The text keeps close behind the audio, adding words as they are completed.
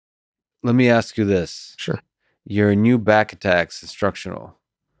let me ask you this. Sure. Your new back attacks instructional.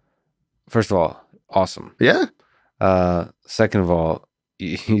 First of all, awesome. Yeah. Second of all,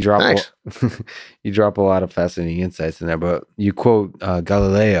 you drop Thanks. you drop a lot of fascinating insights in there, but you quote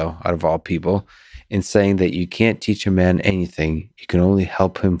Galileo, out of all people, in saying that you can't teach a man anything, you can only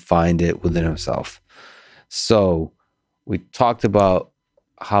help him find it within himself. So we talked about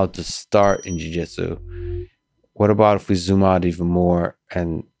how to start in jiu-jitsu. What about if we zoom out even more,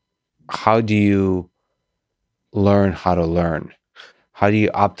 and how do you learn how to learn? How do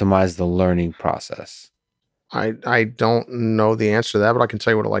you optimize the learning process? I don't know the answer to that, but I can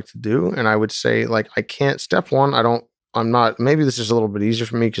tell you what I like to do. And I would say, like, I can't. Step one, I'm not. Maybe this is a little bit easier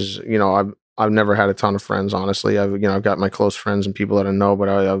for me because I've never had a ton of friends. Honestly, I've got my close friends and people that I know, but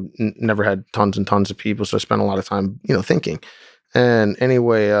I've never had tons and tons of people. So I spend a lot of time thinking. And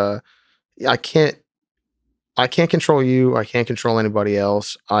anyway, I can't I can't control you. I can't control anybody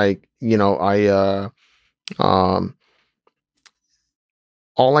else. Um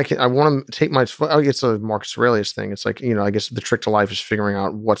all I want to take my it's a Marcus Aurelius thing. It's like, I guess the trick to life is figuring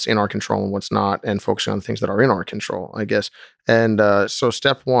out what's in our control and what's not, and focusing on the things that are in our control, I guess. And so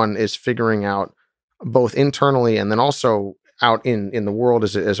step one is figuring out, both internally and then also out in the world,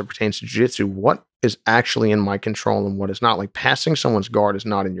 as it pertains to jiu-jitsu, what is actually in my control and what is not. Like, passing someone's guard is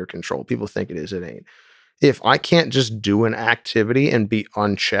not in your control. People think it is, it ain't. If I can't just do an activity and be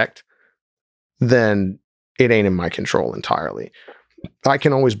unchecked, then it ain't in my control entirely. I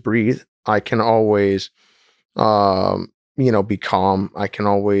can always breathe. I can always, be calm. I can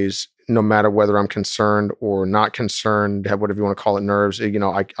always, no matter whether I'm concerned or not concerned, have whatever you want to call it, nerves.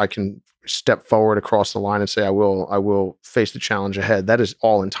 I can step forward across the line and say, I will face the challenge ahead. That is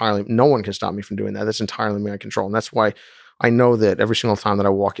all entirely. No one can stop me from doing that. That's entirely in my control, and that's why I know that every single time that I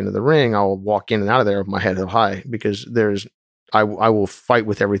walk into the ring, I'll walk in and out of there with my head held high, because I will fight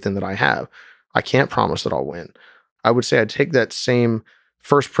with everything that I have. I can't promise that I'll win. I would say I'd take that same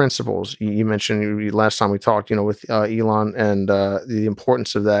first principles you mentioned last time we talked, with Elon, and the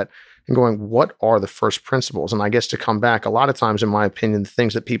importance of that, and going, what are the first principles? And I guess to come back, a lot of times, in my opinion, the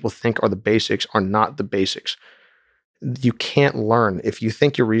things that people think are the basics are not the basics. You can't learn if you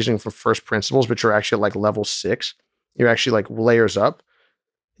think you're reasoning for first principles, but you're actually like level 6. You're actually like layers up.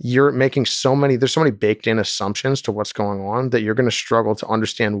 You're making there's so many baked in assumptions to what's going on that you're going to struggle to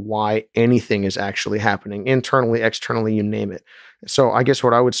understand why anything is actually happening internally, externally, you name it. So I guess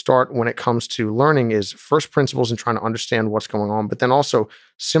what I would start when it comes to learning is first principles and trying to understand what's going on, but then also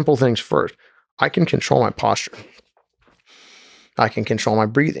simple things first. I can control my posture. I can control my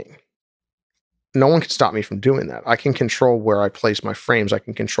breathing. No one can stop me from doing that. I can control where I place my frames. I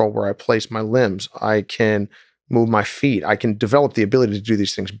can control where I place my limbs. I can move my feet. I can develop the ability to do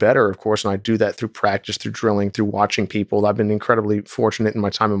these things better, of course, and I do that through practice, through drilling, through watching people. I've been incredibly fortunate in my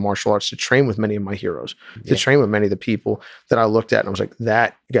time in martial arts to train with many of my heroes, to train with many of the people that I looked at and I was like,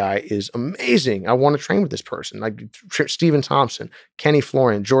 that guy is amazing. I want to train with this person. Like Stephen Thompson, Kenny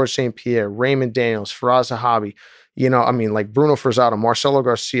Florian, George St. Pierre, Raymond Daniels, Faraz Zahabi, like Bruno Frazado, Marcelo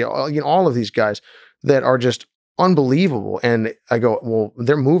Garcia, all of these guys that are just unbelievable. And I go, well,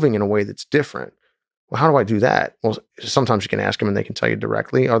 they're moving in a way that's different. Well, how do I do that? Well, sometimes you can ask them and they can tell you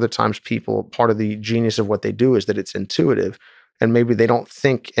directly. Other times part of the genius of what they do is that it's intuitive, and maybe they don't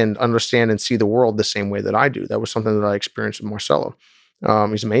think and understand and see the world the same way that I do. That was something that I experienced with Marcelo.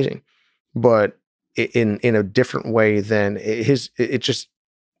 He's amazing, but in a different way than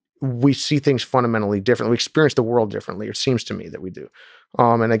we see things fundamentally different. We experience the world differently. It seems to me that we do.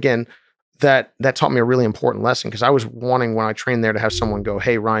 And again, that taught me a really important lesson, because I was wanting, when I trained there, to have someone go,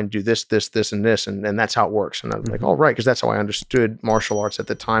 hey, Ryan, do this, this, this, and this. And that's how it works. And I was like, all right, because that's how I understood martial arts at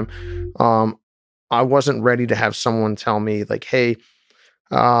the time. I wasn't ready to have someone tell me like, hey,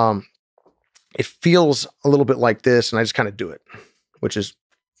 it feels a little bit like this. And I just kind of do it, which is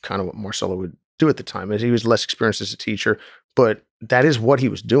kind of what Marcelo would do at the time. As he was less experienced as a teacher, but that is what he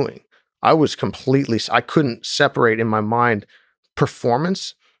was doing. I couldn't separate in my mind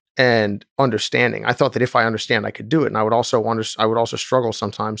performance and understanding. I thought that if I understand, I could do it. And I would also struggle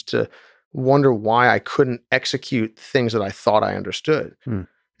sometimes to wonder why I couldn't execute things that I thought I understood.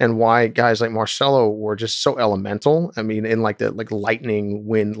 And why guys like Marcelo were just so elemental. I mean, in like lightning,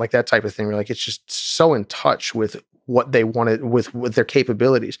 wind, like that type of thing. Where like, it's just so in touch with what they wanted, with their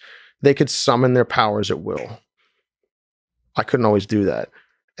capabilities. They could summon their powers at will. I couldn't always do that.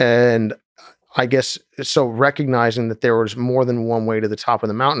 And I guess, so recognizing that there was more than one way to the top of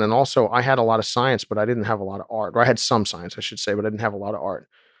the mountain. And also I had a lot of science, but I didn't have a lot of art. Or I had some science, I should say, but I didn't have a lot of art.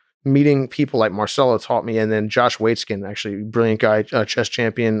 meeting people like Marcelo taught me, and then Josh Waitskin, actually brilliant guy, chess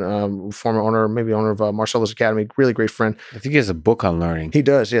champion, former owner, maybe owner of Marcelo's Academy, really great friend. I think he has a book on learning. He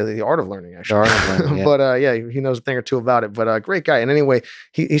does, yeah, the art of learning, actually. The art of learning, yeah. But yeah, he knows a thing or two about it. But great guy. And anyway,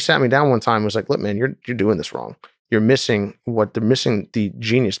 he sat me down one time and was like, "Look, man, you're doing this wrong. You're missing the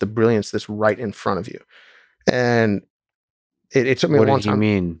genius, the brilliance that's right in front of you." And it took me a long time. What did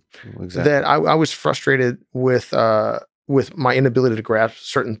he mean exactly? That I was frustrated with my inability to grasp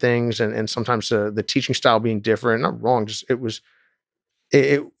certain things, and sometimes the teaching style being different. Not wrong, just it was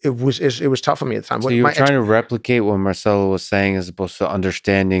tough for me at the time. So you were trying to replicate what Marcelo was saying, as opposed to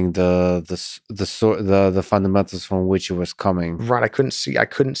understanding the fundamentals from which it was coming. Right, I couldn't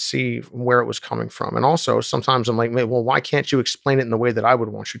see where it was coming from, and also sometimes I'm like, well, why can't you explain it in the way that I would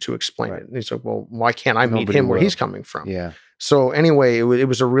want you to explain it? And he's like, well, why can't I meet him where he's coming from? Yeah. So anyway, it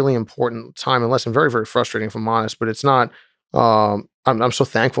was a really important time and lesson, very, very frustrating if I'm honest, but it's not. I'm so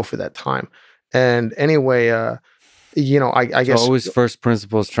thankful for that time. And anyway, I guess always first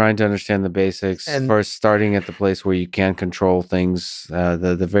principles, trying to understand the basics, and first starting at the place where you can control things,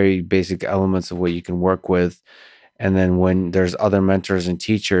 the very basic elements of what you can work with, and then when there's other mentors and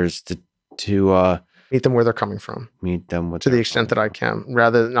teachers to meet them where they're coming from. Meet them to the extent that I can.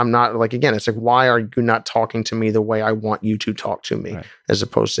 Rather, I'm not like, again, it's like, why are you not talking to me the way I want you to talk to me, as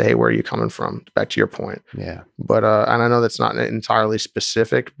opposed to, hey, where are you coming from? Back to your point. Yeah. But and I know that's not entirely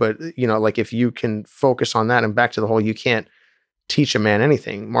specific, but like if you can focus on that, and back to the whole, you can't teach a man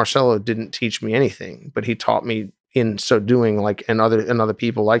anything. Marcelo didn't teach me anything, but he taught me in so doing, like, and other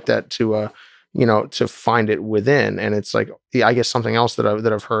people like that to find it within. And it's like, yeah, I guess something else that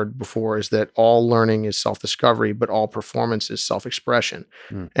I've heard before is that all learning is self-discovery, but all performance is self-expression.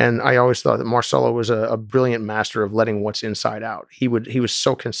 And I always thought that Marcelo was a brilliant master of letting what's inside out. He was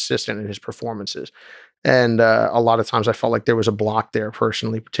so consistent in his performances. And a lot of times I felt like there was a block there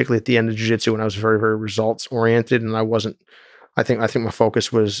personally, particularly at the end of jiu-jitsu, when I was very, very results oriented, and I wasn't. I think my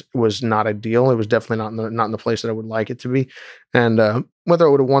focus was not ideal. It was definitely not in the place that I would like it to be. And whether I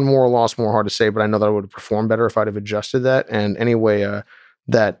would have won more or lost more, hard to say, but I know that I would have performed better if I'd have adjusted that. And anyway,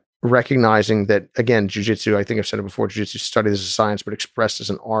 that recognizing that, again, jiu-jitsu, I think I've said it before, jiu-jitsu studied as a science, but expressed as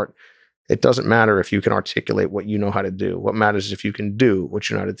an art. It doesn't matter if you can articulate what you know how to do. What matters is if you can do what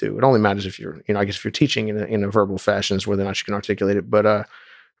you know how to do. It only matters if you're, I guess if you're teaching in a verbal fashion is whether or not you can articulate it. But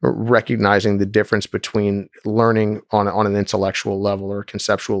recognizing the difference between learning on an intellectual level or a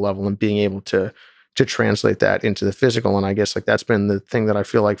conceptual level and being able to translate that into the physical. And I guess like that's been the thing that I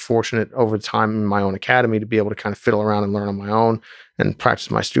feel like fortunate over time in my own academy to be able to kind of fiddle around and learn on my own and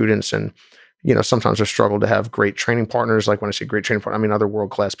practice my students. And, sometimes I struggle to have great training partners. Like when I say great training partner, I mean other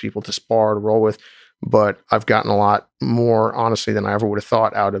world-class people to spar, to roll with. But I've gotten a lot more, honestly, than I ever would have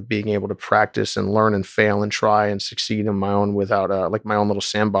thought out of being able to practice and learn and fail and try and succeed on my own without like my own little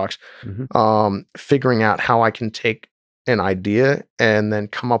sandbox. Figuring out how I can take an idea and then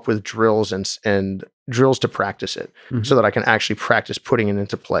come up with drills and drills to practice it so that I can actually practice putting it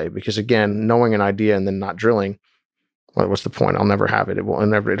into play. Because again, knowing an idea and then not drilling, well, what's the point? I'll never have it. It'll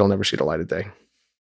never see the light of day.